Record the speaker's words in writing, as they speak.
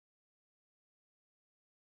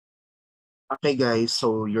Okay, guys,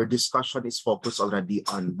 so your discussion is focused already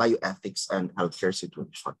on bioethics and healthcare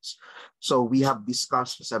situations. So we have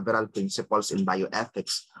discussed several principles in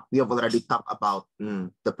bioethics. We have already talked about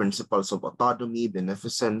the principles of autonomy,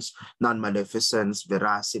 beneficence, non-maleficence,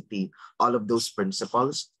 veracity, all of those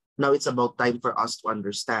principles. Now it's about time for us to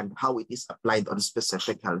understand how it is applied on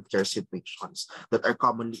specific healthcare situations that are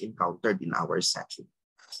commonly encountered in our setting.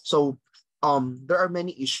 So there are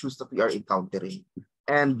many issues that we are encountering.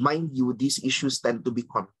 And mind you, these issues tend to be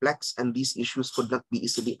complex and these issues could not be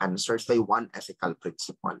easily answered by one ethical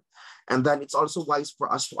principle. And then it's also wise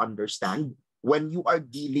for us to understand when you are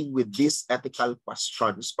dealing with these ethical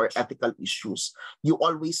questions or ethical issues, you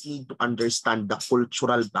always need to understand the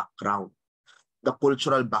cultural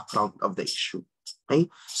background of the issue. Okay?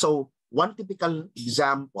 So one typical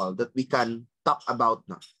example that we can talk about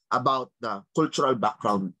now about the cultural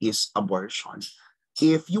background is abortion.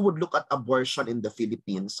 If you would look at abortion in the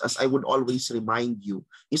Philippines, as I would always remind you,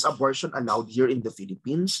 is abortion allowed here in the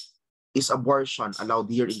Philippines? Is abortion allowed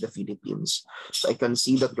here in the Philippines? So I can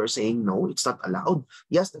see that you're saying, no, it's not allowed.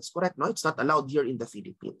 Yes, that's correct. No, it's not allowed here in the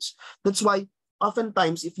Philippines. That's why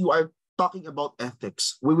oftentimes if you are talking about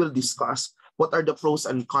ethics, we will discuss what are the pros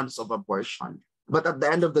and cons of abortion. But at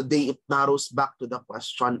the end of the day, it narrows back to the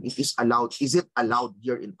question, is it allowed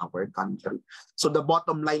here in our country? So the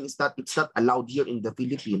bottom line is that it's not allowed here in the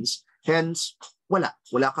Philippines. Hence, wala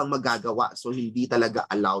kang magagawa. So hindi talaga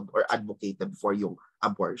allowed or advocated for yung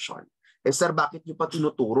abortion. Eh sir, bakit nyo pa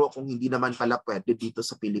tinuturo kung hindi naman pala pwede dito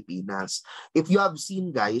sa Pilipinas? If you have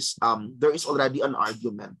seen guys, there is already an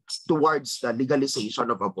argument towards the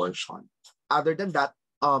legalization of abortion. Other than that,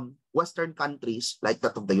 Western countries like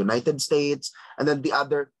that of the United States and then the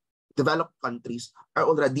other developed countries are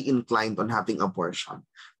already inclined on having abortion.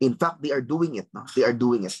 In fact, they are doing it. No? They are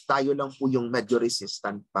doing it. Tayo lang po yung medyo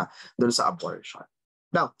resistant pa dun sa abortion.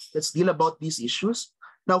 Now, let's deal about these issues.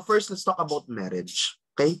 Now, first, let's talk about marriage.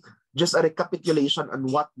 Okay? Just a recapitulation on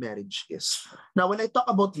what marriage is. Now, when I talk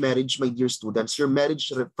about marriage, my dear students, your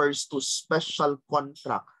marriage refers to special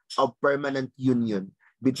contract of permanent union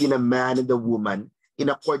between a man and a woman in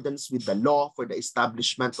accordance with the law for the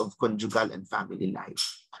establishment of conjugal and family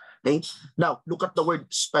life. Okay? Now, look at the word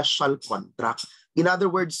special contract. In other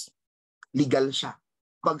words, legal siya.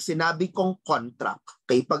 Pag sinabi kong contract,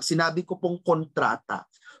 okay, pag sinabi ko pong kontrata,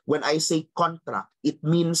 when I say contract, it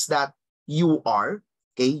means that you are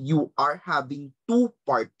having two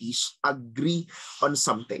parties agree on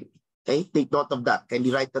something. Okay? Take note of that. Can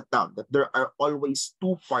you write that down? That there are always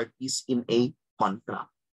two parties in a contract.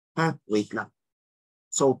 Wait lang.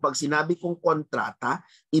 So pag sinabi kong kontrata,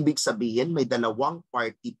 ibig sabihin may dalawang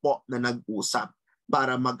party po na nag-usap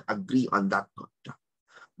para mag-agree on that contract.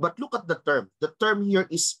 But look at the term. The term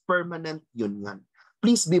here is permanent union.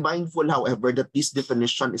 Please be mindful, however, that this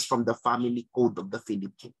definition is from the Family Code of the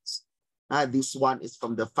Philippines. This one is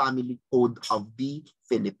from the Family Code of the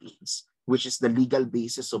Philippines, which is the legal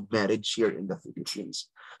basis of marriage here in the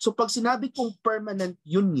Philippines. So pag sinabi kong permanent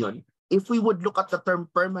union, if we would look at the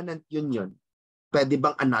term permanent union, pwede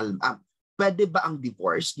bang pwede ba ang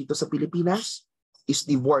divorce dito sa Pilipinas? Is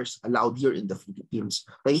divorce allowed here in the Philippines?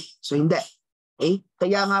 Okay? So hindi. Okay?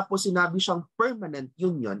 Kaya nga po sinabi siyang permanent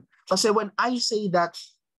union kasi when I say that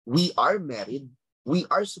we are married, we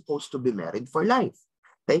are supposed to be married for life.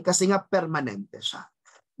 Okay? Kasi nga permanente siya.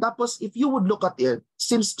 Tapos if you would look at it,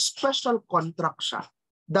 since special contract siya,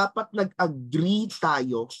 dapat nag-agree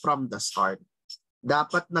tayo from the start.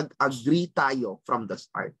 Dapat nag-agree tayo from the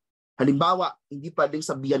start. Halimbawa, hindi pwedeng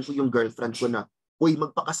sabihan ko yung girlfriend ko na, uy,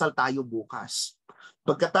 magpakasal tayo bukas.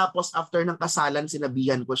 Pagkatapos, after ng kasalan,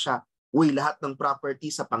 sinabihan ko siya, uy, lahat ng property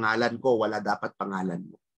sa pangalan ko, wala dapat pangalan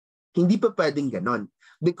mo. Hindi pa pwedeng ganon.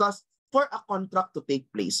 Because for a contract to take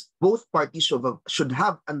place, both parties should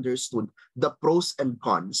have understood the pros and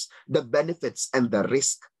cons, the benefits and the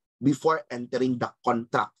risk before entering the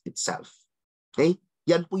contract itself. Okay?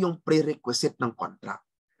 Yan po yung prerequisite ng contract.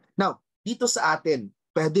 Now, dito sa atin,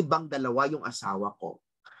 pwede bang dalawa yung asawa ko?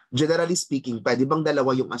 Generally speaking, pwede bang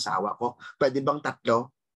dalawa yung asawa ko? Pwede bang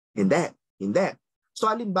tatlo? Hindi.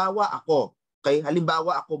 So halimbawa ako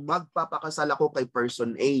magpapakasal ako kay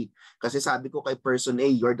person A. Kasi sabi ko kay person A,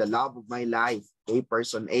 you're the love of my life. Okay,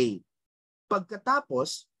 person A.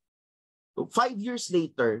 Pagkatapos, 5 years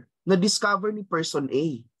later, na-discover ni person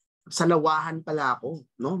A, salawahan pala ako.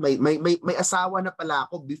 No? May asawa na pala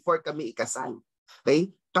ako before kami ikasal.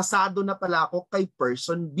 Okay? Kasado na pala ako kay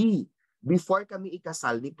person B before kami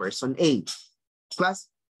ikasal ni person A. Plus,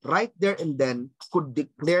 right there and then could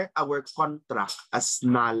declare our contract as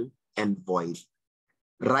null and void.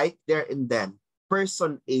 Right there and then,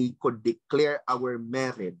 person A could declare our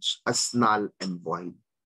marriage as null and void.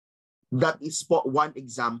 That is po one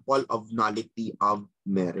example of nullity of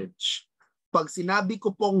marriage. Pag sinabi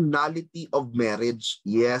ko pong nullity of marriage,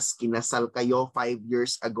 yes, kinasal kayo 5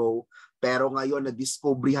 years ago, pero ngayon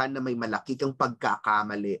na-discoveryhan na may malaki kang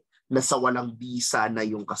pagkakamali na sa walang bisa na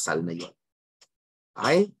yung kasal na yon.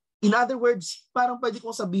 Okay? In other words, parang pwede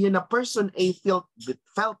kong sabihin na person A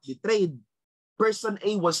felt betrayed. Person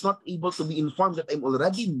A was not able to be informed that I'm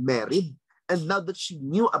already married, and now that she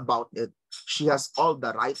knew about it, she has all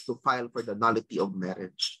the right to file for the nullity of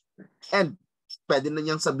marriage. And pwede na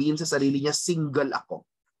niyang sabihin sa sarili niya, single ako.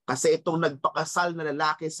 Kasi itong nagpakasal na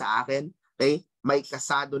lalaki sa akin, okay, may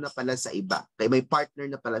kasado na pala sa iba. Okay, may partner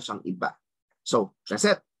na pala siyang iba. So, that's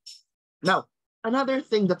it. Now, another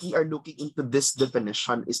thing that we are looking into this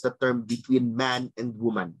definition is the term between man and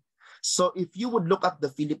woman. So if you would look at the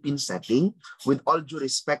Philippine setting, with all due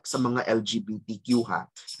respect sa mga LGBTQ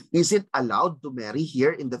is it allowed to marry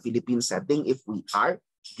here in the Philippine setting if we are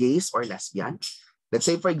gays or lesbian? Let's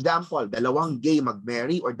say, for example, dalawang gay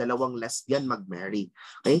mag-marry or dalawang lesbian mag-marry.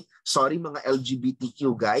 Okay? Sorry mga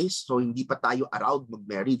LGBTQ guys, so hindi pa tayo allowed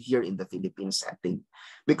mag-marry here in the Philippine setting.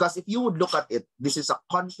 Because if you would look at it, this is a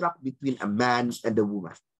contract between a man and a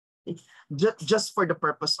woman. Okay? Just for the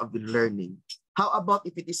purpose of learning. How about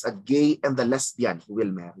if it is a gay and the lesbian who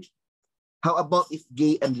will marry? How about if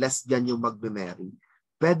gay and lesbian yung mag-marry?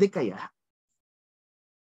 Pwede kaya?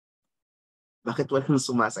 Bakit walang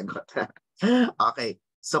sumasagot? Okay.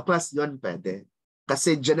 So plus yun pwede.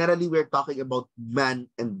 Kasi generally we're talking about man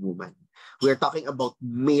and woman. We're talking about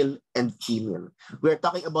male and female. We're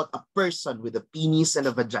talking about a person with a penis and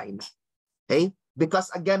a vagina. Okay?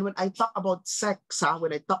 Because again, when I talk about sex,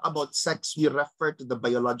 when I talk about sex, we refer to the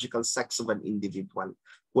biological sex of an individual.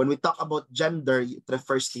 When we talk about gender, it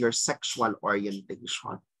refers to your sexual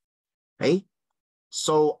orientation. Okay?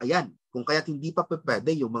 So, ayan. Kung kaya't hindi pa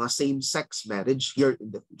pwede yung mga same-sex marriage here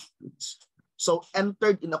in the Philippines. So,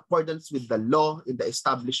 entered in accordance with the law in the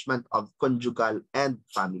establishment of conjugal and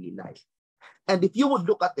family life. And if you would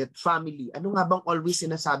look at it, family, ano nga bang always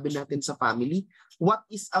sinasabi natin sa family? What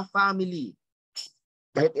is a family?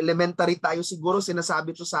 Kahit elementary tayo siguro,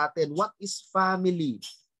 sinasabi to sa atin, what is family?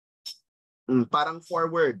 Parang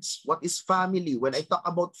 4 words. What is family? When I talk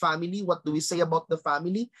about family, what do we say about the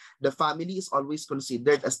family? The family is always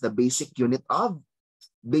considered as the basic unit of.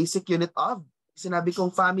 Basic unit of. Sinabi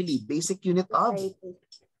kong family, basic unit of.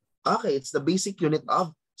 Okay, it's the basic unit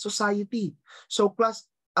of society. So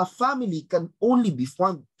plus, a family can only be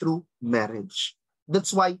formed through marriage.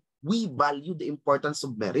 That's why we value the importance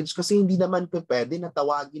of marriage kasi hindi naman pwede na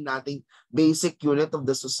tawagin nating basic unit of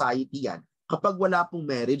the society yan kapag wala pong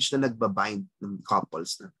marriage na nagbabind ng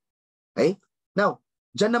couples na. Okay? Now,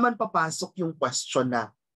 dyan naman papasok yung question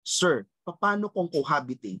na, Sir, paano kung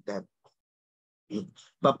cohabitated?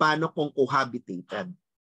 Paano kung cohabitated?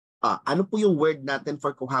 Ano po yung word natin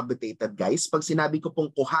for cohabitated, guys? Pag sinabi ko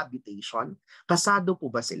pong cohabitation, kasado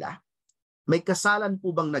po ba sila? May kasalan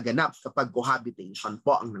po bang naganap kapag cohabitation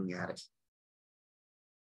po ang nangyari?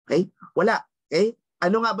 Okay? Wala. Okay?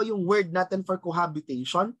 Ano nga ba yung word natin for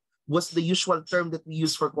cohabitation? What's the usual term that we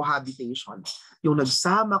use for cohabitation? Yung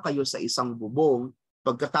nagsama kayo sa isang bubong,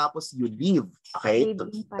 pagkatapos you live. Okay?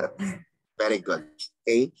 Very good.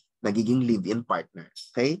 Okay? Nagiging live-in partner.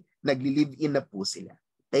 Okay? Nagli-live-in na po sila.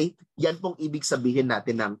 Okay? Yan pong ibig sabihin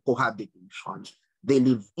natin ng cohabitation. They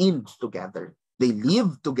live in together. They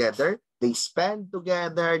live together. They spend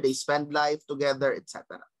together. They spend life together,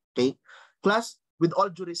 etc. Okay? Plus, with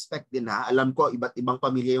all due respect din alam ko iba't ibang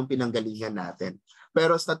pamilya yung pinanggalingan natin.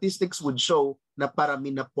 Pero statistics would show na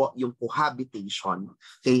parami na po yung cohabitation.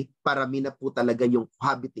 Okay? Parami na po talaga yung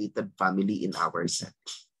cohabitated family in our set.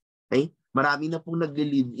 Okay? Marami na pong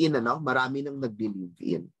nagli-live-in, ano? Marami nang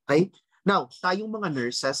nagli-live-in. Okay? Now, tayong mga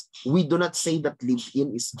nurses, we do not say that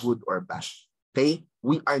live-in is good or bad. Okay?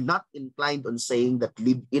 We are not inclined on saying that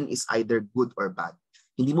live-in is either good or bad.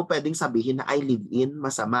 Hindi mo pwedeng sabihin na ay live-in,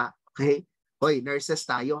 masama. Okay? Hoy, nurses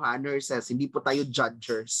tayo nurses. Hindi po tayo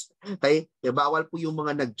judgers. Okay? Bawal po yung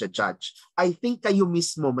mga nagja-judge. I think kayo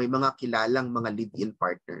mismo may mga kilalang mga live-in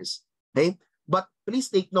partners. Okay? But please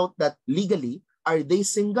take note that legally, are they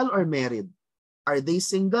single or married? Are they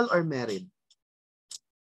single or married?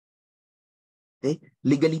 Okay?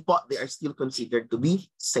 Legally po, they are still considered to be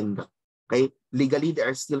single. Okay? Legally, they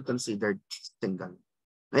are still considered single.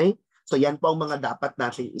 Okay? So yan po ang mga dapat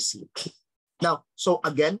nating isipin. Now, so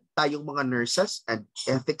again, tayong mga nurses and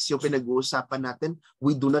ethics yung pinag-uusapan natin,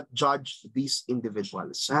 we do not judge these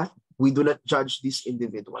individuals. We do not judge these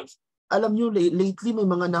individuals. Alam nyo, lately may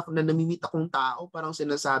mga na namimita kong tao, parang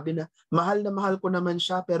sinasabi na mahal ko naman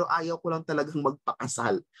siya pero ayaw ko lang talagang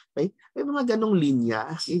magpakasal. Okay? May mga ganong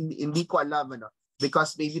linya, hindi ko alam. Ano?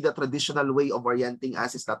 Because maybe the traditional way of orienting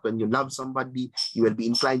us is that when you love somebody, you will be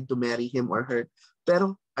inclined to marry him or her.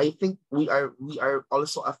 Pero I think we are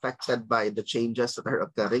also affected by the changes that are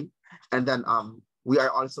occurring. And then we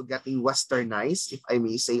are also getting westernized, if I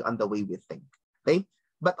may say, on the way we think. Okay?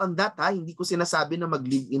 But on that, hindi ko sinasabi na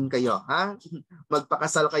mag-live-in kayo. Ha?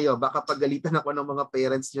 Magpakasal kayo. Baka pagalitan ako ng mga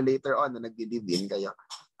parents nyo later on na nag-live-in kayo.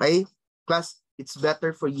 Okay? Class, it's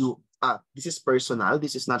better for you. This is personal.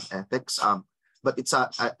 This is not ethics. But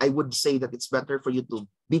I would say that it's better for you to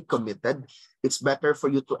be committed. It's better for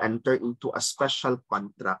you to enter into a special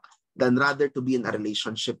contract than rather to be in a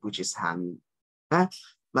relationship which is hanging. Ha?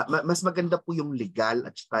 Mas maganda po yung legal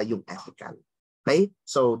at saka yung ethical. Okay?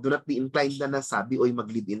 So, do not be inclined na nasabi, oy,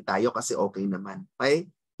 mag-live-in tayo kasi okay naman. Okay?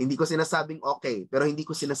 Hindi ko sinasabing okay, pero hindi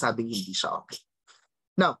ko sinasabing hindi siya okay.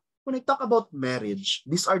 Now, when I talk about marriage,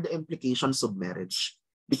 these are the implications of marriage.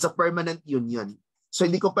 It's a permanent union. So,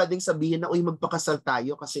 hindi ko pwedeng sabihin na, oy, magpakasal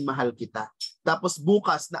tayo kasi mahal kita. Tapos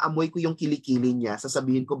bukas na amoy ko yung kilikili niya,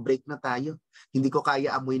 sasabihin ko, break na tayo. Hindi ko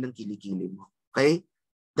kaya amoy ng kilikili mo. Okay?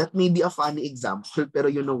 That may be a funny example, pero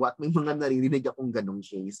you know what? May mga naririnig akong ganong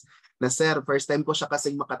case. Na sir, first time ko siya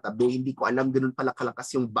kasing makatabi, hindi ko alam ganun pala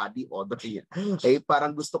kalakas yung body odor niya. Okay?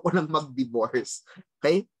 Parang gusto ko lang mag-divorce.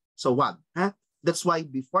 Okay? So wag. Ha? That's why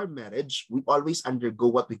before marriage, we always undergo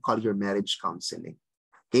what we call your marriage counseling.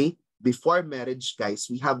 Okay? Before marriage, guys,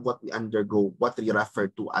 we have what we undergo, what we refer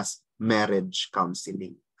to as marriage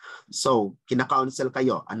counseling. So, kina-counsel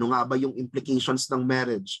kayo. Ano nga ba yung implications ng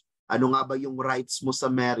marriage? Ano nga ba yung rights mo sa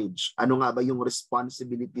marriage? Ano nga ba yung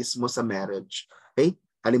responsibilities mo sa marriage? Okay?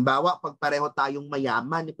 Halimbawa, pag pareho tayong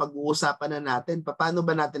mayaman, pag-uusapan na natin, paano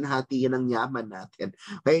ba natin hatiin ang yaman natin?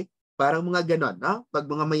 Okay? Parang mga ganon. No? Pag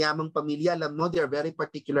mga mayamang pamilya, alam mo, they're very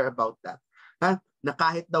particular about that. Ha? Na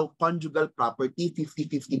kahit daw conjugal property,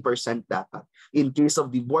 50-50% dapat. In case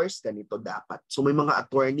of divorce, ganito dapat. So may mga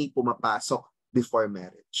attorney pumapasok before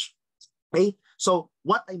marriage. Okay? So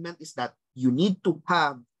what I meant is that you need to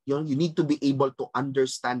be able to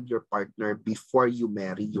understand your partner before you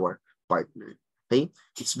marry your partner. Okay?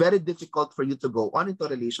 It's very difficult for you to go on into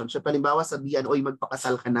a relationship. Halimbawa, sabihan, oy,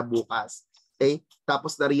 magpakasal ka na bukas. Okay?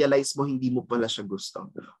 Tapos na-realize mo, hindi mo pala siya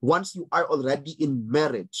gusto. Once you are already in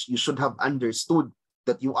marriage, you should have understood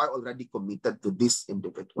that you are already committed to this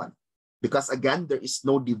individual. Because again, there is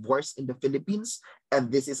no divorce in the Philippines,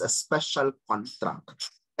 and this is a special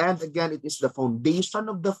contract. And again, it is the foundation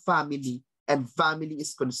of the family, and family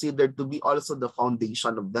is considered to be also the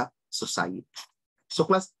foundation of the society. So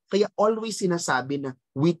class, kaya always sinasabi na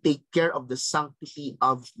we take care of the sanctity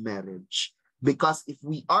of marriage. Because if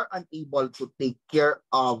we are unable to take care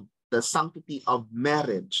of the sanctity of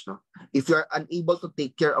marriage, no? If you are unable to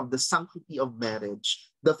take care of the sanctity of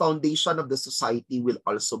marriage, the foundation of the society will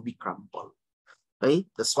also be crumbled. Okay?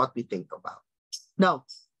 That's what we think about. Now,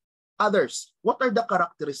 others, what are the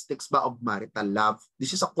characteristics ba of marital love?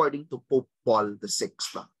 This is according to Pope Paul VI.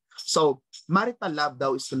 So, marital love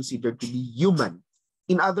daw is considered to be human.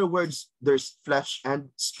 In other words, there's flesh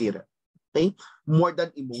and spirit. Okay? More than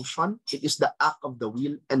emotion, it is the act of the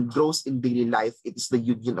will, and grows in daily life, it is the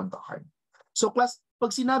union of the heart. So class,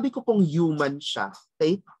 pag sinabi ko pong human siya,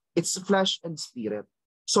 okay, it's flesh and spirit.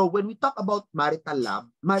 So when we talk about marital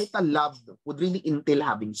love would really entail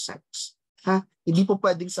having sex. Ha? Hindi po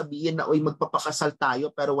pwedeng sabihin na, oy, magpapakasal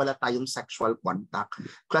tayo pero wala tayong sexual contact.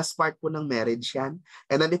 Class, part po ng marriage yan.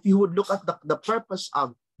 And then if you would look at the purpose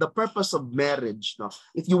of marriage, no,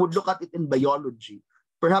 if you would look at it in biology,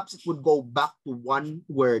 perhaps it would go back to one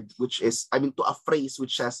word, to a phrase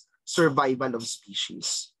which says survival of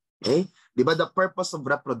species. Okay? Diba, the purpose of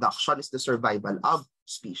reproduction is the survival of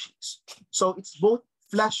species. So it's both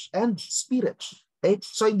flesh and spirit. Okay?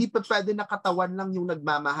 So hindi pa pwede na katawan lang yung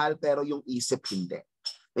nagmamahal pero yung isip hindi.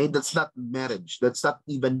 Okay? That's not marriage. That's not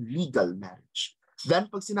even legal marriage.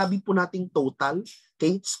 Then pag sinabi po nating total,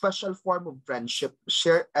 okay, special form of friendship,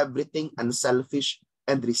 share everything, unselfish,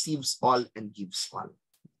 and receives all and gives all.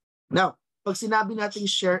 Now, pag sinabi natin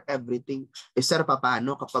share everything, sir,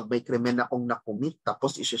 paano kapag may krimen akong nakumit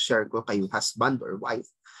tapos i-share ko kayo husband or wife?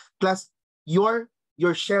 Plus, your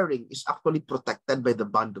sharing is actually protected by the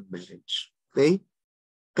bond of marriage. Okay?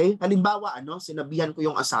 Okay? Halimbawa, sinabihan ko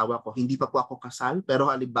yung asawa ko, hindi pa po ako kasal, pero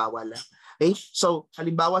halimbawa lang. Okay? So,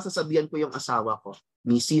 halimbawa, sasabihan ko yung asawa ko,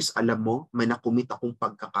 Mrs., alam mo, may nakumit akong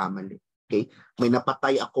pagkakamali. Okay? May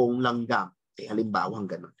napatay akong langgam. Okay? Halimbawa,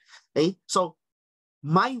 ganun. Okay? So,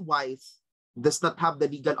 my wife does not have the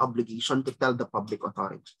legal obligation to tell the public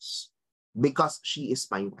authorities because she is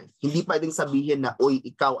my wife. Hindi pwedeng sabihin na, oy,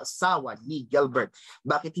 ikaw asawa ni Gilbert,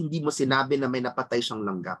 bakit hindi mo sinabi na may napatay siyang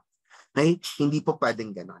langgam? Okay? Hindi po pwedeng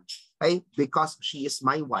ganon. Okay? Because she is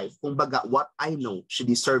my wife, kumbaga, what I know, she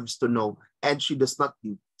deserves to know, and she does not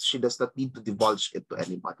need to divulge it to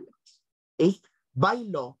anybody else. Okay? By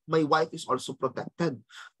law, my wife is also protected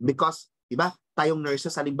because, di ba, tayong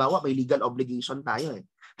nurses, halimbawa, may legal obligation tayo eh.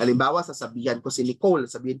 Halimbawa, sasabihan ko si Nicole,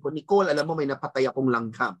 sabihin ko, Nicole, alam mo, may napatay akong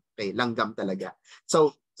langgam. Okay, langgam talaga.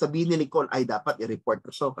 So, sabihin ni Nicole, ay dapat i-report ko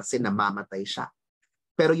to kasi namamatay siya.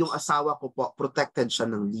 Pero yung asawa ko po, protected siya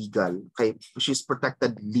ng legal. Okay? She's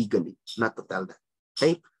protected legally, not to tell that.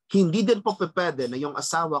 Okay? Hindi din po pwede na yung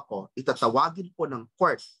asawa ko, itatawagin po ng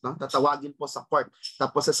court, no? Tatawagin po sa court,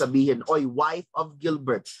 tapos sasabihin, oy, wife of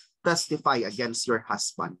Gilbert, testify against your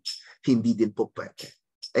husband. Hindi din po pwede.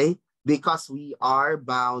 Okay? Because we are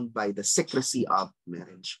bound by the secrecy of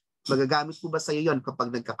marriage. Magagamit po ba sa iyo yun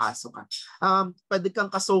kapag nagkakaso ka? Pwede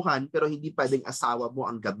kang kasuhan, pero hindi pwedeng asawa mo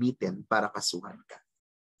ang gamitin para kasuhan ka.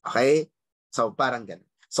 Okay? So, parang ganun.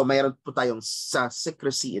 So, mayroon po tayong sa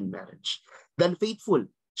secrecy in marriage. Then, faithful.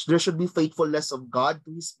 There should be faithfulness of God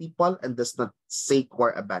to His people and does not forsake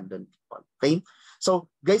or abandon people. Okay? So,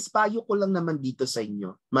 guys, payo ko lang naman dito sa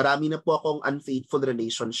inyo. Marami na po akong unfaithful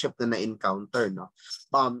relationship na na-encounter, no?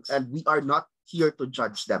 And we are not here to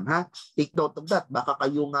judge them, ha? Take note of that. Baka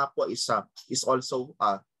kayo nga po is also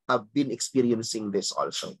have been experiencing this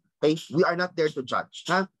also. Okay? We are not there to judge,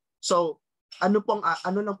 ha? So, ano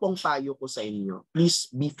lang pong payo ko sa inyo? Please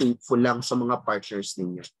be faithful lang sa mga partners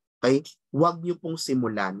ninyo. Okay? Huwag niyo pong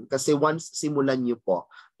simulan kasi once simulan niyo po,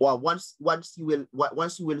 once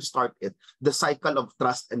you will start it, the cycle of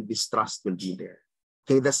trust and distrust will be there.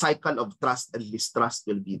 Okay? The cycle of trust and distrust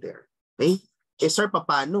will be there. Okay? Sir,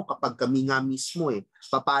 paano kapag kami nga mismo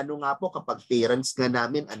paano nga po kapag parents nga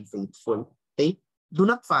namin unfaithful? Okay? Do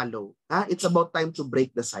not follow. It's about time to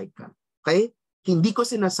break the cycle. Okay? Hindi ko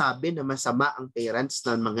sinasabi na masama ang parents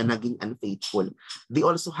na mga naging unfaithful. They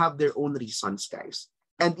also have their own reasons, guys.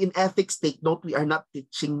 And in ethics, take note, we are not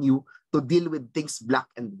teaching you to deal with things black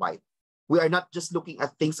and white. We are not just looking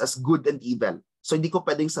at things as good and evil. So hindi ko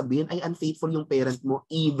pwedeng sabihin, ay unfaithful yung parent mo,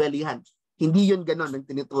 evil yan. Hindi yun ganon ang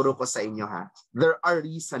tinuturo ko sa inyo, ha. There are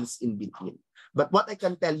reasons in between. But what I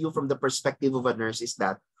can tell you from the perspective of a nurse is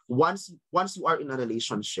that once you are in a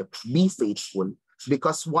relationship, be faithful.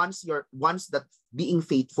 Because once that being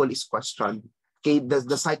faithful is questioned, okay,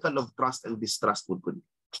 the cycle of trust and distrust would continue.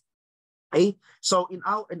 Okay? So in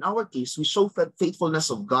our case, we show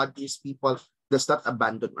faithfulness of God to His people, does not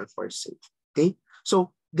abandon or forsake. Okay?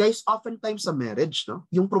 So guys, oftentimes sa marriage, no,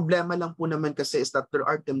 yung problema lang po naman kasi is that there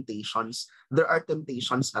are temptations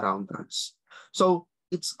around us. So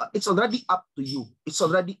it's already up to you. It's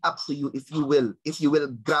already up to you if you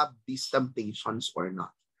will grab these temptations or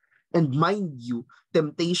not. And mind you,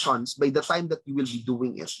 temptations, by the time that you will be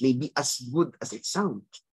doing it, may be as good as it sounds.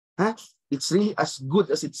 Ha? It's really as good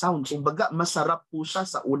as it sounds. Kumbaga, masarap po siya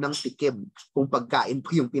sa unang tikim kung pagkain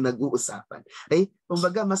po yung pinag-uusapan. Okay?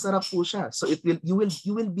 Kumbaga, masarap po siya. So you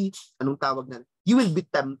will be, anong tawag na? You will be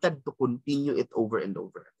tempted to continue it over and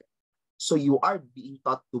over again. So you are being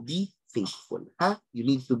taught to be faithful. Ha? You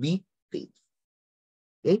need to be faithful.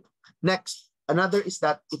 Okay? Next, another is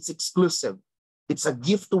that it's exclusive. It's a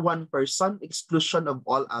gift to one person, exclusion of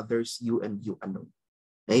all others, you and you alone.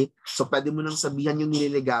 Okay? So pwede mo nang sabihan yung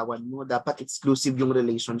nililigawan mo, dapat exclusive yung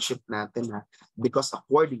relationship natin, ha? Because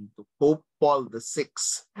according to Pope Paul VI,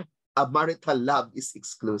 a marital love is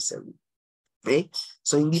exclusive. Okay?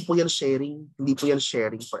 So hindi po yan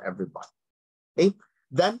sharing for everyone. Okay?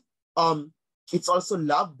 Then it's also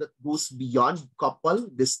love that goes beyond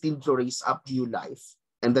couple, destined to raise up new life.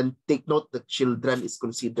 And then take note that children is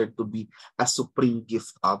considered to be a supreme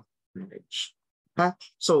gift of marriage. Ha?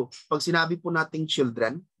 So, pag sinabi po nating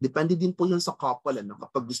children, depende din po yun sa couple, ano,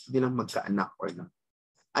 kapag gusto nilang magkaanak or not.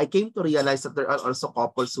 I came to realize that there are also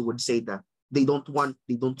couples who would say that they don't want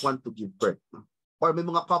to give birth. No? Or may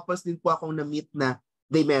mga couples din po akong na-meet na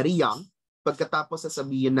they marry young, pagkatapos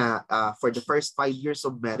sasabihin na for the first 5 years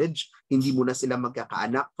of marriage, hindi muna sila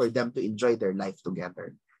magkakaanak for them to enjoy their life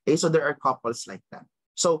together. Okay, so there are couples like that.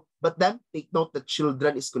 So, but then take note that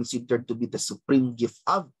children is considered to be the supreme gift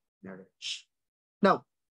of marriage. Now,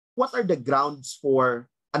 what are the grounds for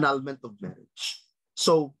annulment of marriage?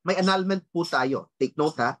 So, may annulment po tayo. Take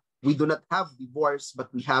note, ha? We do not have divorce,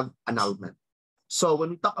 but we have annulment. So,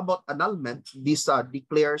 when we talk about annulment, this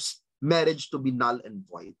declares marriage to be null and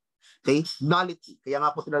void. Okay? Nullity. Kaya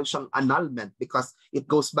nga po tinawag siyang annulment because it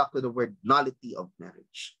goes back to the word nullity of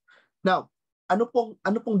marriage. Now, ano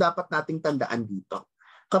pong dapat nating tandaan dito?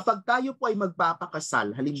 Kapag tayo po ay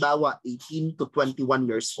magpapakasal, halimbawa 18 to 21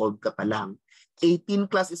 years old ka pa lang, 18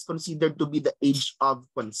 plus is considered to be the age of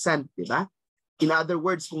consent, di ba? In other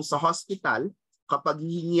words, kung sa hospital, kapag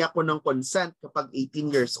hihingi ako ng consent, kapag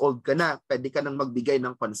 18 years old ka na, pwede ka nang magbigay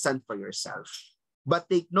ng consent for yourself.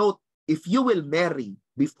 But take note, if you will marry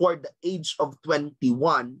before the age of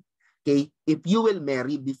 21, okay, if you will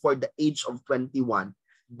marry before the age of 21,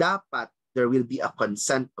 dapat there will be a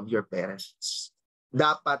consent of your parents.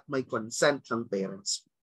 Dapat may consent ng parents.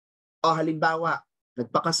 O halimbawa,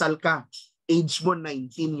 nagpakasal ka, age mo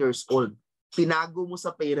 19 years old, tinago mo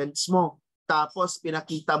sa parents mo, tapos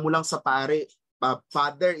pinakita mo lang sa pare,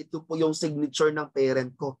 father, ito po yung signature ng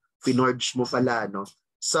parent ko. Finorge mo pala, no?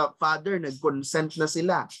 Sa father, nag-consent na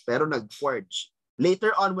sila, pero nag-forge. Later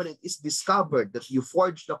on, when it is discovered that you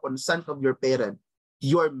forged the consent of your parent,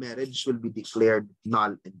 your marriage will be declared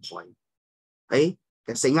null and void. Okay?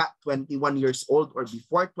 Kasi nga, 21 years old or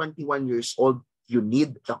before 21 years old, you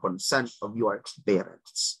need the consent of your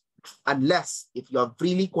parents. Unless if you have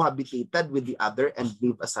freely cohabitated with the other and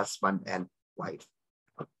live as husband and wife.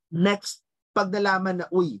 Next, pag nalaman na,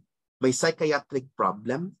 uy, may psychiatric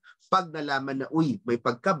problem, pag nalaman na, uy, may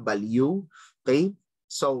pagkabaliw, okay?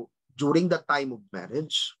 So, during the time of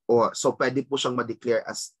marriage, so pwede po siyang ma-declare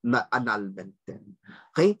as na annulment din.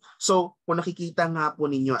 Okay? So, kung nakikita nga po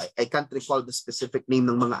ninyo, I can't recall the specific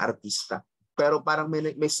name ng mga artista, pero parang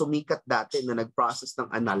may sumikat dati na nag-process ng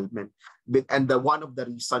annulment. And one of the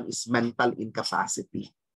reason is mental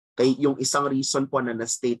incapacity. Okay? Yung isang reason po na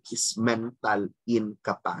na-state is mental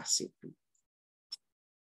incapacity.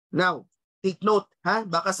 Now, take note, ha?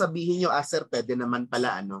 Baka sabihin nyo, sir, pwede naman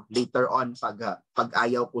pala, later on, pag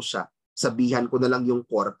ayaw ko siya, sabihan ko na lang yung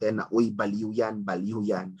korte na, uy, baliw yan, baliw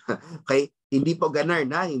yan. Okay? Hindi po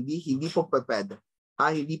ganun, ha? Hindi po pwede.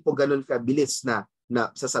 Ha? Hindi po ganun kabilis na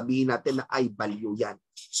sasabihin natin na, ay, baliw yan.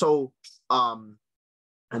 So,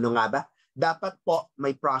 ano nga ba? Dapat po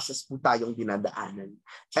may process po tayong dinadaanan.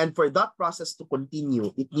 And for that process to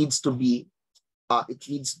continue, it needs to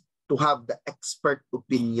have the expert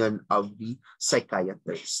opinion of the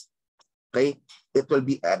psychiatrist. Okay? It will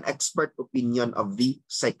be an expert opinion of the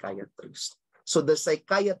psychiatrist. So the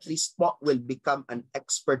psychiatrist po will become an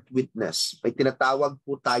expert witness. May tinatawag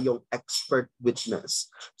po tayong expert witness.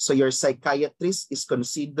 So your psychiatrist is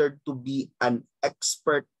considered to be an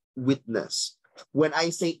expert witness. When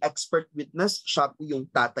I say expert witness, siya po yung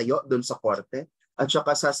tatayo doon sa korte at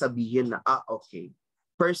saka sasabihin na, okay,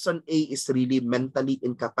 person A is really mentally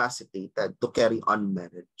incapacitated to carry on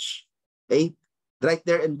marriage. Okay? Right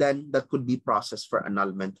there and then, that could be processed for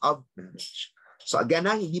annulment of marriage. So again,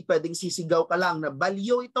 hindi pwedeng sisigaw ka lang na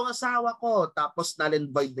baliw itong asawa ko, tapos null and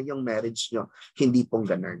void na yung marriage nyo. Hindi pong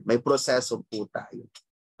ganun. May proseso po tayo.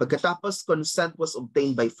 Pagkatapos, consent was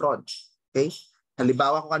obtained by fraud. Okay?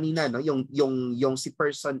 Halimbawa ko kanina, yung si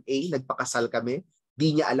person A, nagpakasal kami,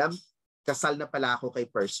 di niya alam, kasal na pala ako kay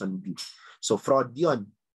person B. So fraud yun.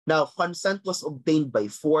 Now, consent was obtained by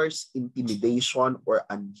force, intimidation, or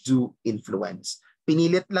undue influence.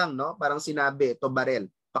 Pinilit lang, no? Parang sinabi, ito barel,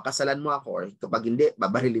 pakasalan mo ako, or kapag hindi,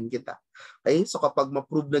 babarilin kita. Okay? So kapag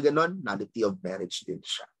ma-prove na ganon, nullity of marriage din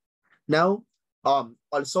siya. Now,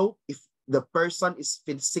 also, if the person is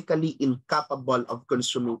physically incapable of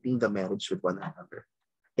consummating the marriage with one another.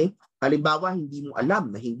 Okay? Halimbawa, hindi mo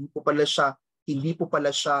alam na hindi po pala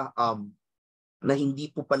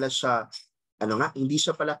hindi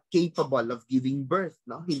siya pala capable of giving birth,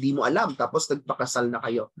 no? Hindi mo alam, tapos nagpakasal na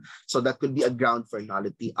kayo. So that could be a ground for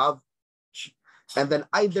nullity of marriage. And then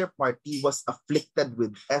either party was afflicted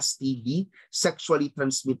with STD, sexually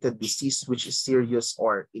transmitted disease, which is serious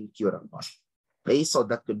or incurable. Okay, so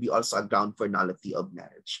that could be also a ground for nullity of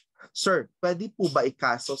marriage. Sir, pwede po ba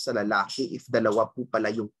ikaso sa lalaki if dalawa po pala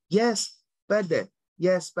yung... Yes, pwede.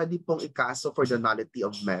 Yes, pwede pong ikaso for the nullity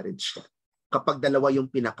of marriage kapag dalawa yung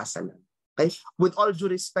pinakasalan. Okay? With all due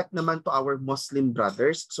respect naman to our Muslim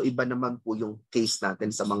brothers, so iba naman po yung case natin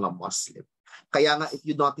sa mga Muslim. Kaya nga, if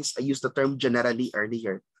you notice, I used the term generally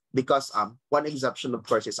earlier because one exception, of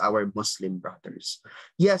course, is our Muslim brothers.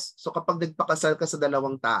 Yes, so kapag nagpakasal ka sa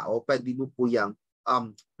dalawang tao, pwede niyo po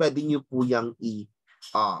yang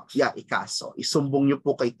ikaso. Isumbong niyo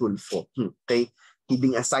po kay Tulfo. Okay?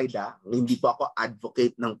 Kidding aside, hindi po ako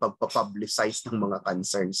advocate ng pagpapublicize ng mga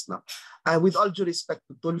concerns. No? With all due respect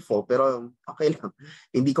to Tulfo, pero okay lang.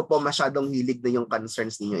 Hindi ko po masyadong hilig na yung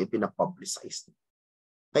concerns ninyo ipinapublicize.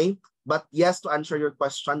 Okay? But yes, to answer your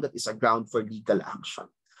question, that is a ground for legal action.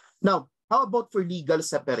 Now, how about for legal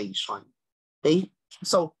separation? Okay?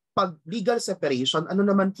 So, pag legal separation, ano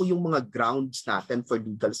naman po yung mga grounds natin for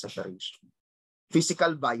legal separation?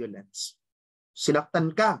 Physical violence.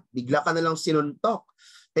 Sinaktan ka, bigla ka na lang sinuntok.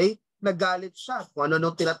 Okay? Nagalit siya. Kung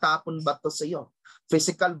ano tinatapon ba to sa iyo?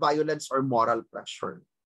 Physical violence or moral pressure.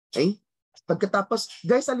 Okay? Pagkatapos,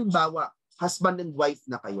 guys, halimbawa, husband and wife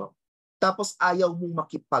na kayo. tapos ayaw mong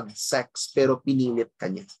makipag-sex pero pinilit ka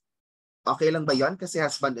niya. Okay lang ba yon? Kasi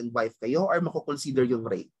husband and wife kayo, or mako-consider yung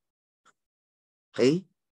rape? Okay?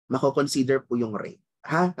 Mako-consider po yung rape.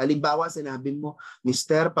 Ha? Halimbawa, sinabi mo,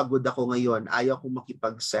 Mister, pagod ako ngayon, ayaw kong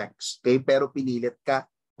makipag-sex. Okay? Pero pinilit ka,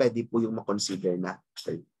 pwede po yung makonsider na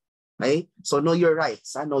rape. Okay? So know your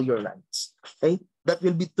rights. Ha? Know your rights. Okay? That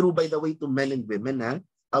will be true, by the way, to men and women. Ha?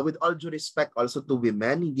 With all due respect also to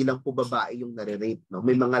women, hindi lang po babae yung nare-rape. No?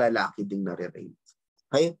 May mga lalaki ding nare-rape.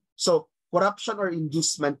 Okay? So, corruption or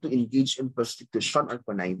inducement to engage in prostitution or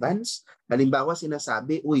connivance. Halimbawa,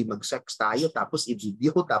 sinasabi, uy, mag-sex tayo, tapos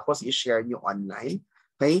i-video, tapos i-share nyo online.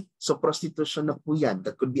 Okay? So, prostitution na po yan.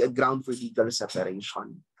 That could be a ground for legal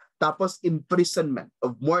separation. Tapos, imprisonment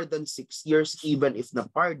of more than 6 years, even if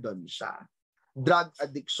na-pardon siya. Drug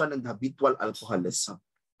addiction and habitual alcoholism.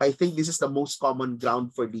 I think this is the most common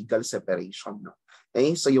ground for legal separation. No?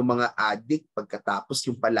 Okay? So, yung mga addict, pagkatapos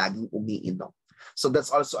yung palaging umiinom. So that's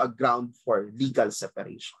also a ground for legal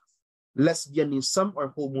separation. Lesbianism or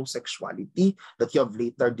homosexuality that you have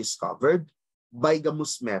later discovered.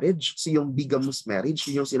 Bigamous marriage. So yung bigamous marriage,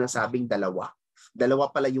 yun yung sinasabing dalawa. Dalawa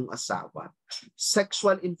pala yung asawa.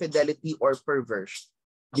 Sexual infidelity or perversion.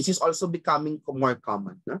 This is also becoming more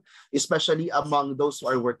common, no? Especially among those who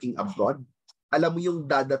are working abroad. Alam mo yung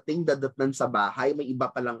dadatnan sa bahay, may iba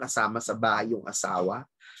palang kasama sa bahay yung asawa.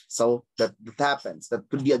 So that happens. That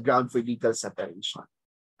could be a ground for legal separation.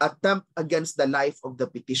 Attempt against the life of the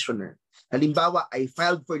petitioner. Halimbawa, I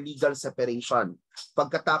filed for legal separation.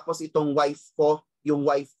 Pagkatapos itong yung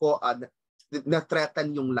wife ko,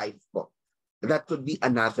 na-threaten yung life ko. That could be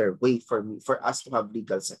another way for us to have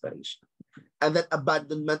legal separation. And then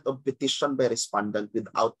abandonment of petition by respondent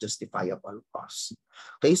without justifiable cause.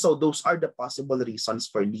 Okay, so those are the possible reasons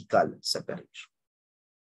for legal separation.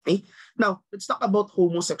 Okay, now let's talk about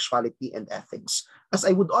homosexuality and ethics. As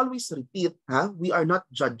I would always repeat, we are not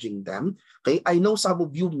judging them. Okay, I know some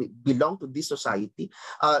of you belong to this society.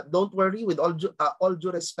 Don't worry, with all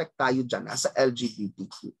due respect tayo dyan as a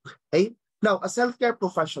LGBTQ. Okay. Now, as healthcare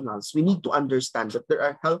professionals, we need to understand that there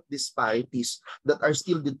are health disparities that are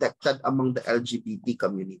still detected among the LGBT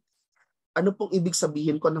community. Ano pong ibig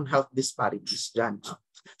sabihin ko ng health disparities dyan?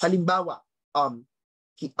 Halimbawa, ano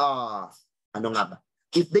nga ba?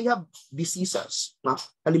 If they have diseases,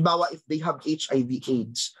 halimbawa, if they have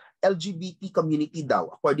HIV/AIDS, LGBT community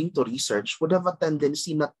daw, according to research, would have a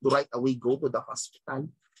tendency not to right away go to the hospital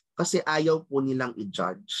kasi ayaw po nilang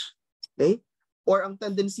i-judge. Okay? Or ang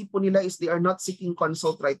tendency po nila is they are not seeking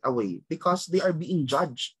consult right away because they are being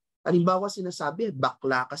judged. Halimbawa, sinasabi,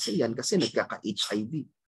 bakla kasi yan kasi nagkaka-HIV.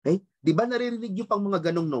 Okay? Di ba naririnig yung pang mga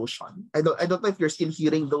ganong notion? I don't know if you're still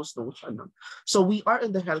hearing those notion. No? So we are in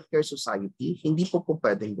the healthcare society, hindi po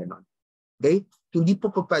pwedeng ganon. Okay? Hindi po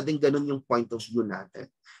pwedeng ganon yung point of view natin.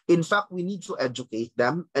 In fact, we need to educate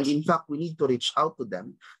them, and in fact, we need to reach out to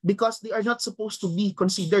them because they are not supposed to be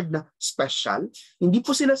considered na special. Hindi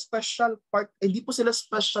po sila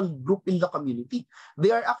special group in the community. They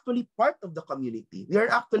are actually part of the community. We are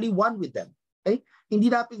actually one with them. Okay? Hindi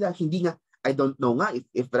nga, I don't know nga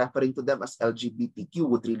if referring to them as LGBTQ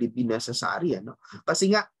would really be necessary. Ano? Kasi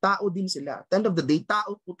nga, tao din sila. At the end of the day,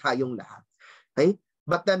 tao po tayong lahat. Okay?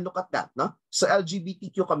 But then look at that, no? So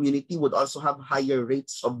LGBTQ community would also have higher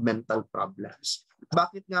rates of mental problems.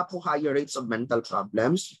 Bakit nga po higher rates of mental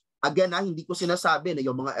problems? Again, hindi ko sinasabi na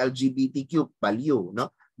yung mga LGBTQ baliw,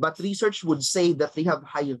 no? But research would say that they have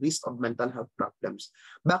high risk of mental health problems.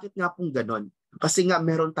 Bakit nga pong ganon? Kasi nga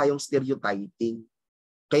meron tayong stereotyping.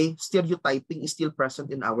 Okay? Stereotyping is still present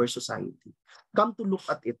in our society. Come to look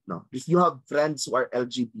at it, no? If you have friends who are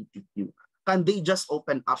LGBTQ, can they just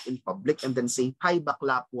open up in public and then say, hi,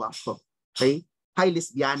 bakla po ako. Okay? Hi,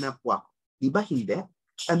 lesbiana po ako. Diba hindi?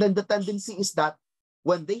 And then the tendency is that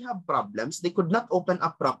when they have problems, they could not open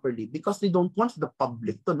up properly because they don't want the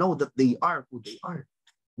public to know that they are who they are.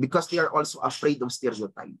 Because they are also afraid of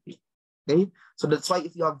stereotyping. Okay? So that's why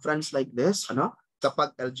if you have friends like this,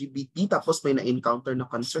 kapag LGBT, tapos may na-encounter na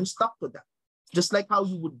concerns, talk to them. Just like how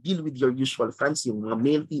you would deal with your usual friends, yung mga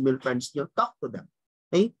male, female friends nyo, talk to them.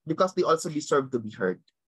 Okay? Because they also deserve to be heard.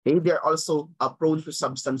 Okay? They are also prone to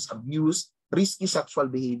substance abuse, risky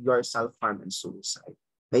sexual behavior, self-harm, and suicide.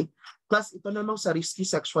 Okay? Plus, ito namang sa risky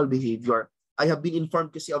sexual behavior, I have been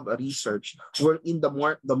informed kasi of a research wherein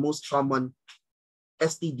the most common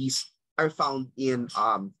STDs are found in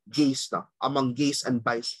gays, among gays and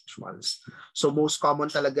bisexuals. So most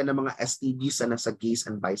common talaga ng mga STDs na nasa gays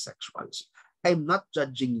and bisexuals. I'm not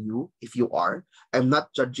judging you if you are. I'm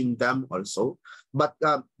not judging them also. But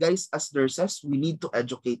guys, as nurses, we need to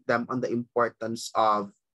educate them on the importance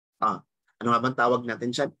of, ano nga bang tawag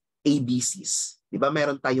natin siya? ABCs. Di ba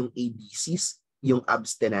meron tayong ABCs, yung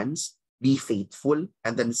abstinence, be faithful,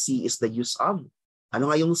 and then C is the use of.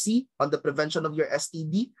 Ano nga yung C on the prevention of your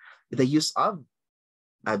STD? The use of.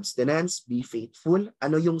 Abstinence, be faithful.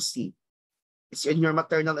 Ano yung C? It's in your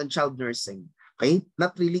maternal and child nursing. Okay?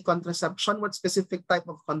 Not really contraception. What specific type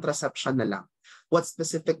of contraception na lang? What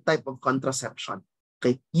specific type of contraception?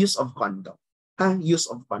 Okay? Use of condom. Use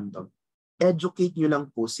of condom. Educate nyo lang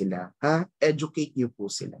po sila. Educate nyo po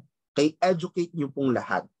sila. Okay? Educate nyo pong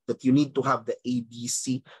lahat that you need to have the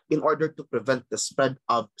ABC in order to prevent the spread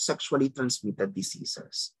of sexually transmitted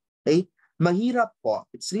diseases. Okay? Mahirap po.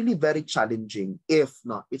 It's really very challenging if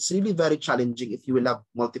you will have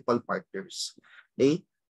multiple partners. Okay?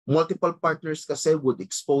 Multiple partners kasi would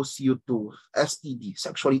expose you to STD,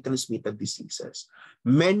 sexually transmitted diseases.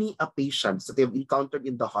 Many patients that I've encountered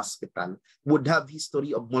in the hospital would have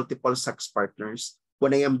history of multiple sex partners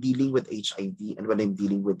when I am dealing with HIV and when I'm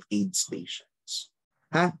dealing with AIDS patients.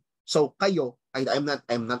 So kayo, I'm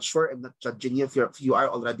not sure, I'm not judging you if you are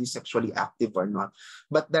already sexually active or not.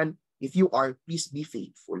 But then, if you are, please be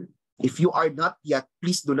faithful. If you are not yet,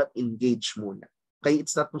 please do not engage muna. Okay?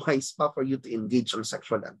 It's not wise pa for you to engage on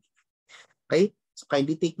sexual activity. Okay? So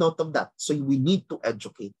kindly take note of that. So we need to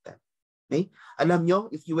educate them. Okay? Alam nyo,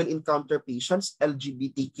 if you will encounter patients,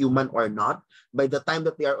 LGBTQ man or not, by the time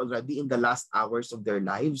that they are already in the last hours of their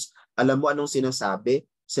lives, alam mo anong sinasabi?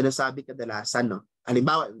 Sinasabi kadalasan, no?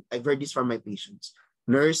 Halimbawa, I've heard this from my patients.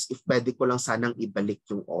 Nurse, if pwede ko lang sanang ibalik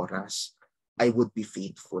yung oras, I would be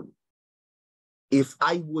faithful. If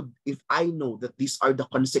I know that these are the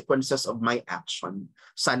consequences of my action,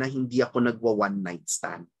 sana hindi ako nagwa one night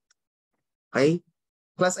stand. Okay?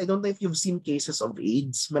 Plus, I don't know if you've seen cases of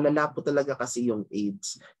AIDS. Malala po talaga kasi yung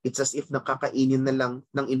AIDS. It's as if nakakainin na lang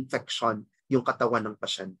ng infection yung katawan ng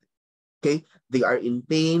pasyente. Okay? They are in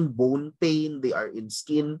pain, bone pain, they are in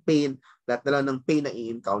skin pain, lahat na lang ng pain na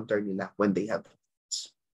i-encounter nila when they have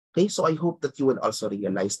AIDS. Okay? So I hope that you will also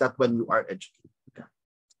realize that when you are educated.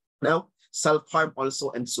 Now, self-harm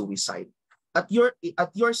also and suicide. At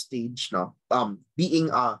your stage, no, being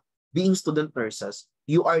student nurses,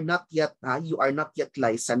 you are not yet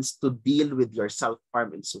licensed to deal with your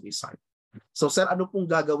self-harm and suicide. So sir, ano pong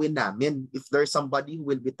gagawin namin if there's somebody who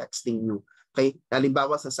will be texting you? Okay,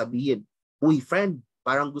 halimbawa sasabihin, "Uy friend,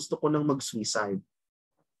 parang gusto ko nang mag-suicide."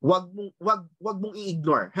 Wag mong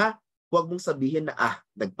i-ignore, ha? Wag mong sabihin na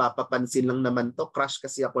nagpapapansin lang naman to, crush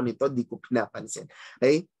kasi ako nito, di ko pinapansin.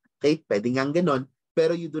 Okay? Okay, pwede nga ganon,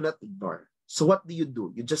 pero you do not ignore. So what do?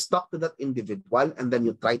 You just talk to that individual and then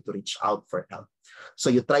you try to reach out for help.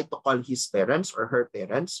 So you try to call his parents or her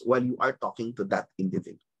parents while you are talking to that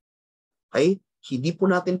individual. Okay? Hindi po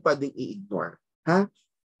natin pwedeng i-ignore.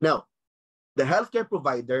 Now, the healthcare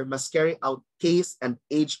provider must carry out case and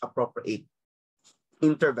age-appropriate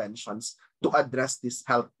interventions to address this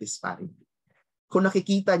health disparity. Kung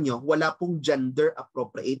nakikita nyo, wala pong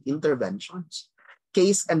gender-appropriate interventions.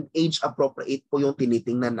 Case and age-appropriate po yung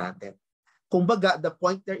tinitingnan natin. Kumbaga, the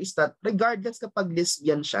point there is that regardless kapag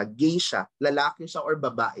lesbian siya, gay siya, lalaki siya, or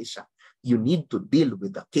babae siya, you need to deal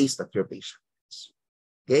with the case that your patient is.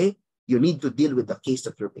 Okay? You need to deal with the case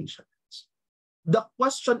that your patient is. The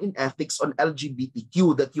question in ethics on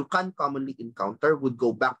LGBTQ that you can commonly encounter would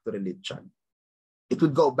go back to religion. It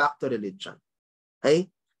would go back to religion. Okay?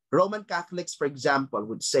 Roman Catholics, for example,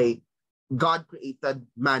 would say, God created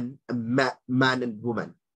man and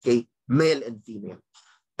woman, okay, male and female.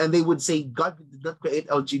 And they would say God did not create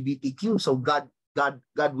LGBTQ, so God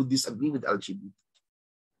would disagree with LGBT.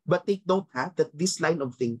 But take note that this line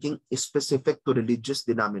of thinking is specific to religious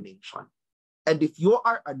denomination. And if you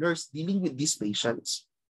are a nurse dealing with these patients,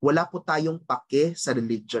 wala po tayong pake sa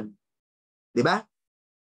religion. Di ba?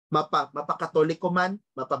 Mapa-Katoliko man,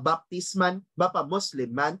 mapa-Baptist man,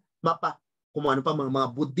 mapa-Muslim man, kung ano pa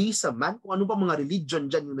mga Buddhism man, kung ano pa mga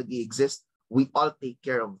religion dyan yung nag-i-exist, we all take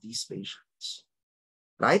care of these patients.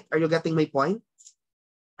 Right? Are you getting my point?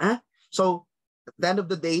 So, at the end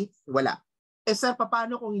of the day, wala. Sir,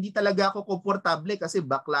 paano kung hindi talaga ako komportable kasi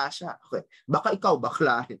bakla siya? Okay. Baka ikaw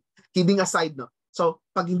bakla. Kidding aside, no? So,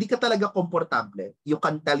 pag hindi ka talaga komportable, you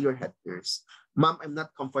can tell your head nurse, Ma'am, I'm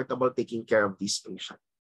not comfortable taking care of this patient.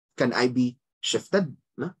 Can I be shifted?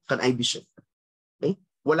 No? Can I be shifted? Okay?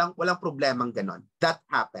 Walang problemang ganon. That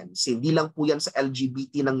happens. Hindi lang po yan sa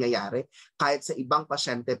LGBT nangyayari. Kahit sa ibang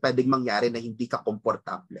pasyente, pwedeng mangyari na hindi ka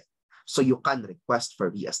komportable. So you can request for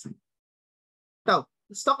VST. Now,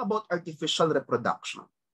 let's talk about artificial reproduction.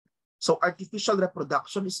 So artificial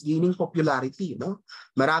reproduction is gaining popularity. No?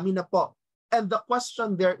 Marami na po. And the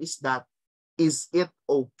question there is that, is it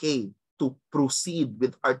okay to proceed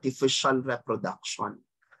with artificial reproduction?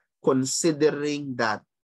 Considering that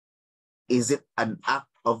Is it an act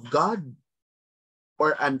of God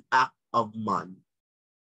or an act of man?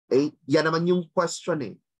 Okay? Yan naman yung question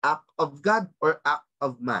eh. Act of God or act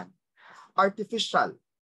of man? Artificial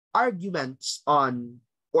arguments on,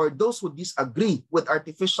 or those who disagree with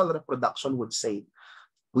artificial reproduction would say,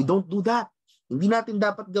 we don't do that. Hindi natin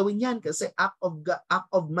dapat gawin yan kasi act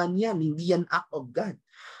of man yan, hindi yan act of God.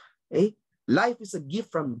 Okay? Life is a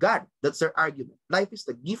gift from God. That's their argument. Life is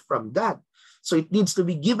the gift from God. So it needs to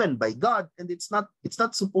be given by God, and it's not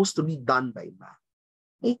supposed to be done by man.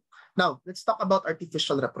 Okay? Now, let's talk about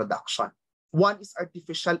artificial reproduction. One is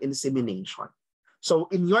artificial insemination. So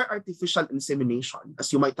in your artificial insemination,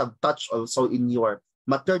 as you might have touched also in your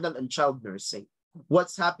maternal and child nursing,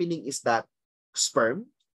 what's happening is that sperm,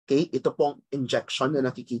 okay, ito pong injection na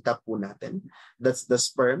nakikita po natin, that's the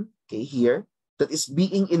sperm, okay, here, that is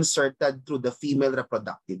being inserted through the female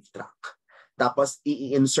reproductive tract. Tapos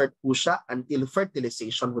i-insert po siya until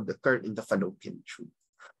fertilization would occur in the fallopian tube.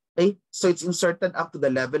 Okay? So it's inserted up to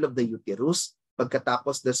the level of the uterus.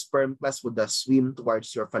 Pagkatapos, the sperm plus would swim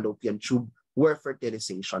towards your fallopian tube where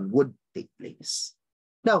fertilization would take place.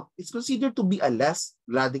 Now, it's considered to be a less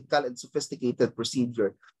radical and sophisticated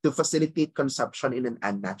procedure to facilitate conception in an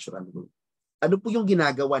unnatural way. Ano po yung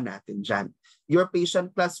ginagawa natin dyan? Your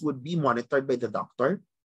patient class would be monitored by the doctor,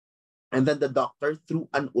 and then the doctor, through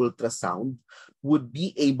an ultrasound, would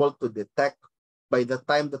be able to detect by the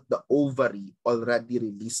time that the ovary already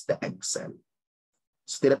released the egg cell.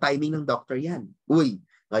 So, tina-timing ng doctor yan. Uy,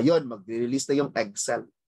 ngayon, mag-release na yung egg cell.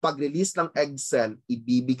 Pag-release ng egg cell,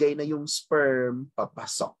 ibibigay na yung sperm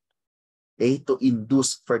papasok. Okay? To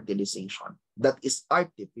induce fertilization. That is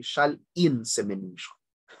artificial insemination.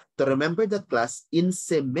 To remember that class,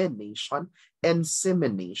 insemination and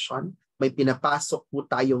semination, may pinapasok po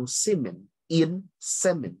tayong semen,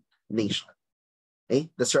 insemination. Okay?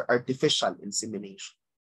 That's your artificial insemination.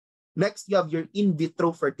 Next, you have your in vitro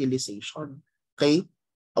fertilization. Okay?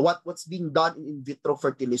 What's being done in vitro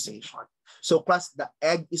fertilization? So class, the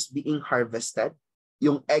egg is being harvested.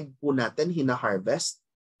 Yung egg po natin, hina-harvest.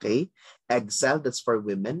 Okay? Egg cell, that's for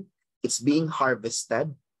women. It's being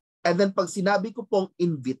harvested. And then pag sinabi ko pong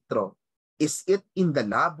in vitro, is it in the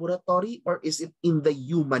laboratory or is it in the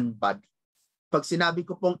human body? Pag sinabi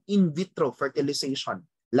ko pong in vitro fertilization,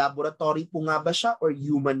 laboratory po nga ba siya or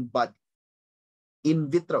human body? In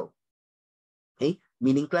vitro. Okay?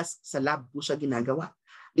 Meaning class, sa lab po siya ginagawa.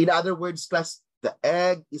 In other words, class, the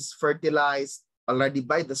egg is fertilized already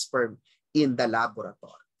by the sperm in the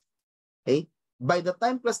laboratory. Okay? By the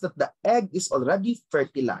time class that the egg is already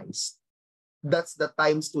fertilized, that's the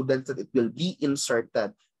time, students, that it will be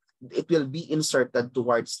inserted. It will be inserted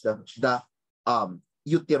towards the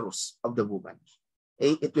uterus of the woman.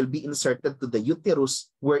 Okay? It will be inserted to the uterus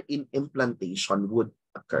wherein implantation would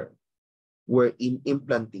occur. Wherein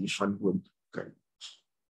implantation would occur.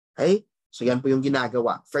 Okay? So yan po yung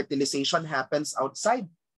ginagawa. Fertilization happens outside.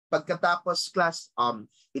 Pagkatapos, class,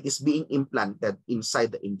 it is being implanted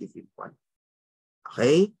inside the individual.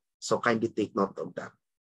 Okay? So kindly take note of that.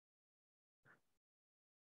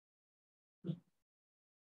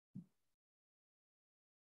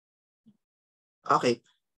 Okay.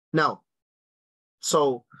 Now,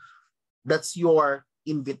 so that's your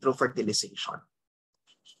in vitro fertilization.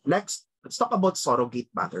 Next, let's talk about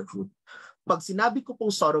surrogate motherhood. Pag sinabi ko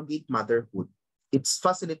pong surrogate motherhood, it's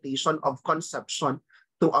facilitation of conception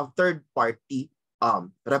through a third-party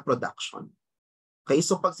reproduction. Okay,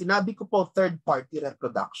 so pag sinabi ko po third-party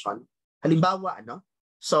reproduction, halimbawa, ano?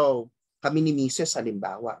 So, kami ni Mrs.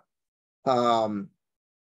 halimbawa.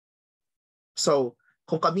 So,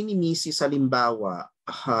 kung kami ni Mrs. halimbawa,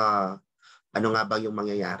 ano nga ba yung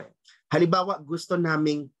mangyayari? Halimbawa, gusto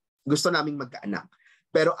naming magkaanak,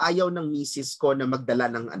 pero ayaw ng Mrs. ko na magdala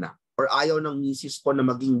ng anak, or ayaw ng Mrs. ko na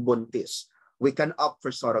maging buntis, we can opt for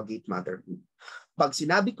surrogate motherhood. Pag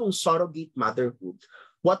sinabi kong surrogate motherhood,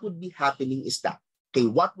 what would be happening is that,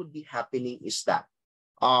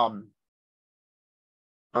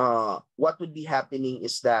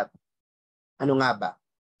 ano nga ba?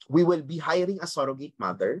 We will be hiring a surrogate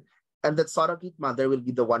mother, and that surrogate mother will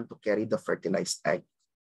be the one to carry the fertilized egg.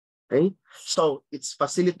 Okay? So, it's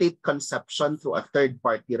facilitate conception through a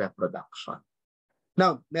third-party reproduction.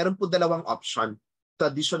 Now, meron po dalawang option,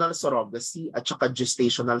 traditional surrogacy at saka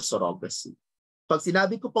gestational surrogacy. Pag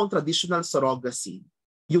sinabi ko pong traditional surrogacy,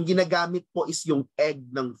 yung ginagamit po is yung egg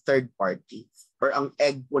ng third party or ang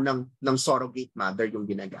egg po ng surrogate mother yung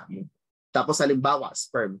ginagamit. Tapos halimbawa,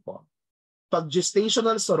 sperm po. Pag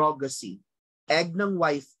gestational surrogacy, egg ng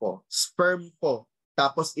wife ko, sperm ko,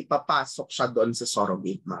 tapos ipapasok siya doon sa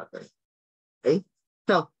surrogate mother. Okay?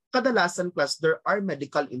 Now, kadalasan class, there are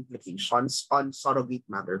medical implications on surrogate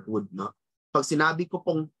motherhood. No? Pag sinabi ko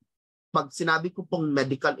pong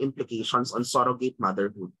medical implications on surrogate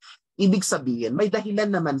motherhood, ibig sabihin, may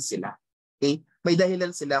dahilan naman sila. Okay? May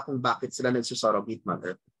dahilan sila kung bakit sila nagsusurrogate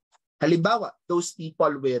motherhood. Halimbawa, those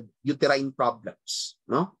people with uterine problems,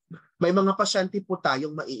 no? May mga pasyente po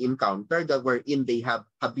tayong mai-encounter that wherein they have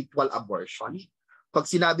habitual abortion. Pag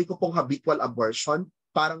sinabi ko pong habitual abortion,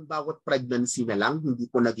 parang bawat pregnancy na lang, hindi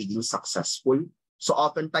po nagiging successful. So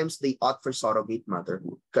oftentimes they opt for surrogate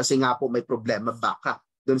motherhood kasi nga po may problema baka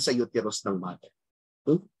dun sa uterus ng mother.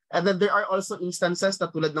 Okay? And then there are also instances na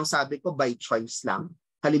tulad ng sabi ko, by choice lang.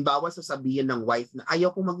 Halimbawa, sasabihin ng wife na ayaw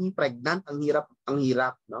kong maging pregnant, ang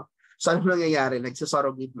hirap, no? So ano nangyayari?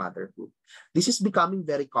 Nagsusurrogate motherhood. This is becoming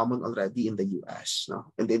very common already in the US, no?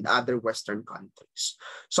 And in other Western countries.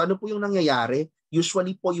 So ano po yung nangyayari?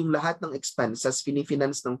 Usually po yung lahat ng expenses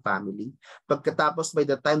finifinance ng family. Pagkatapos by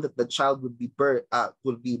the time that the child will be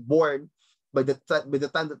born, by the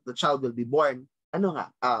time that the child will be born,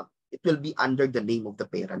 it will be under the name of the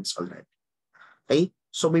parents already. Okay?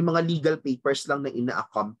 So may mga legal papers lang na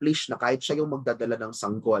ina-accomplish na kahit siya yung magdadala ng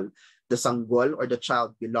sanggol, the sanggol or the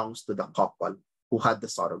child belongs to the couple who had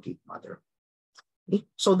the surrogate mother. Okay?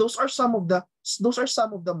 So those are some of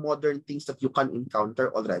the modern things that you can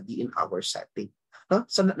encounter already in our setting.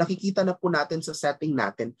 So nakikita na po natin sa setting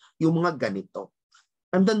natin yung mga ganito.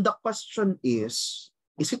 And then the question is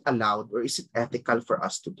it allowed or is it ethical for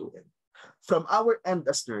us to do it? From our end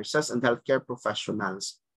as nurses and healthcare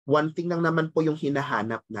professionals, one thing lang naman po yung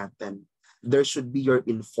hinahanap natin. There should be your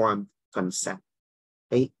informed consent.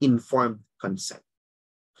 Okay? Informed consent.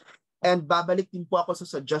 And babalik din po ako sa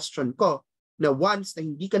suggestion ko na once na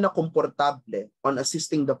hindi ka na komportable on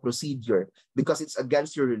assisting the procedure because it's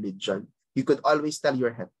against your religion, you could always tell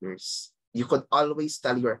your head nurse. You could always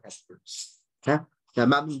tell your head nurse. Na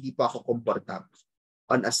ma'am, hindi po ako komportable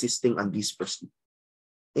on assisting on this procedure.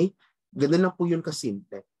 Okay? Ganun lang po yun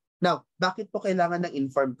kasimple. Now, bakit po kailangan ng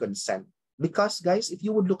informed consent? Because guys, if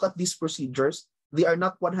you would look at these procedures, they are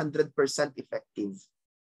not 100% effective.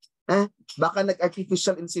 Baka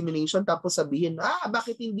nag-artificial insemination tapos sabihin,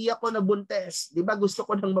 bakit hindi ako nabuntes? Di ba gusto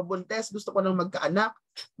ko nang mabuntes, gusto ko nang magkaanak?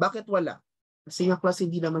 Bakit wala? Kasi nga class,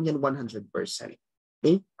 hindi naman yan 100%.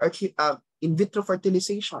 Okay? In vitro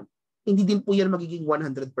fertilization, hindi din po yan magiging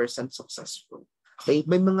 100% successful. Okay?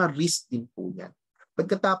 May mga risk din po yan.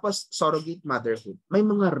 Pagkatapos surrogate motherhood, may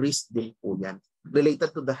mga risk din po yan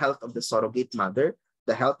related to the health of the surrogate mother,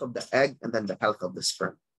 the health of the egg, and then the health of the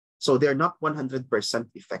sperm. So they're not 100%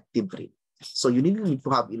 effective really. So you need to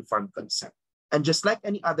have informed consent. And just like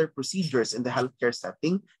any other procedures in the healthcare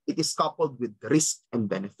setting, it is coupled with risk and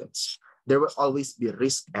benefits. There will always be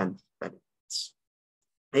risk and benefits.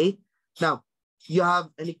 Okay? Now, you have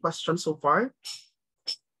any questions so far?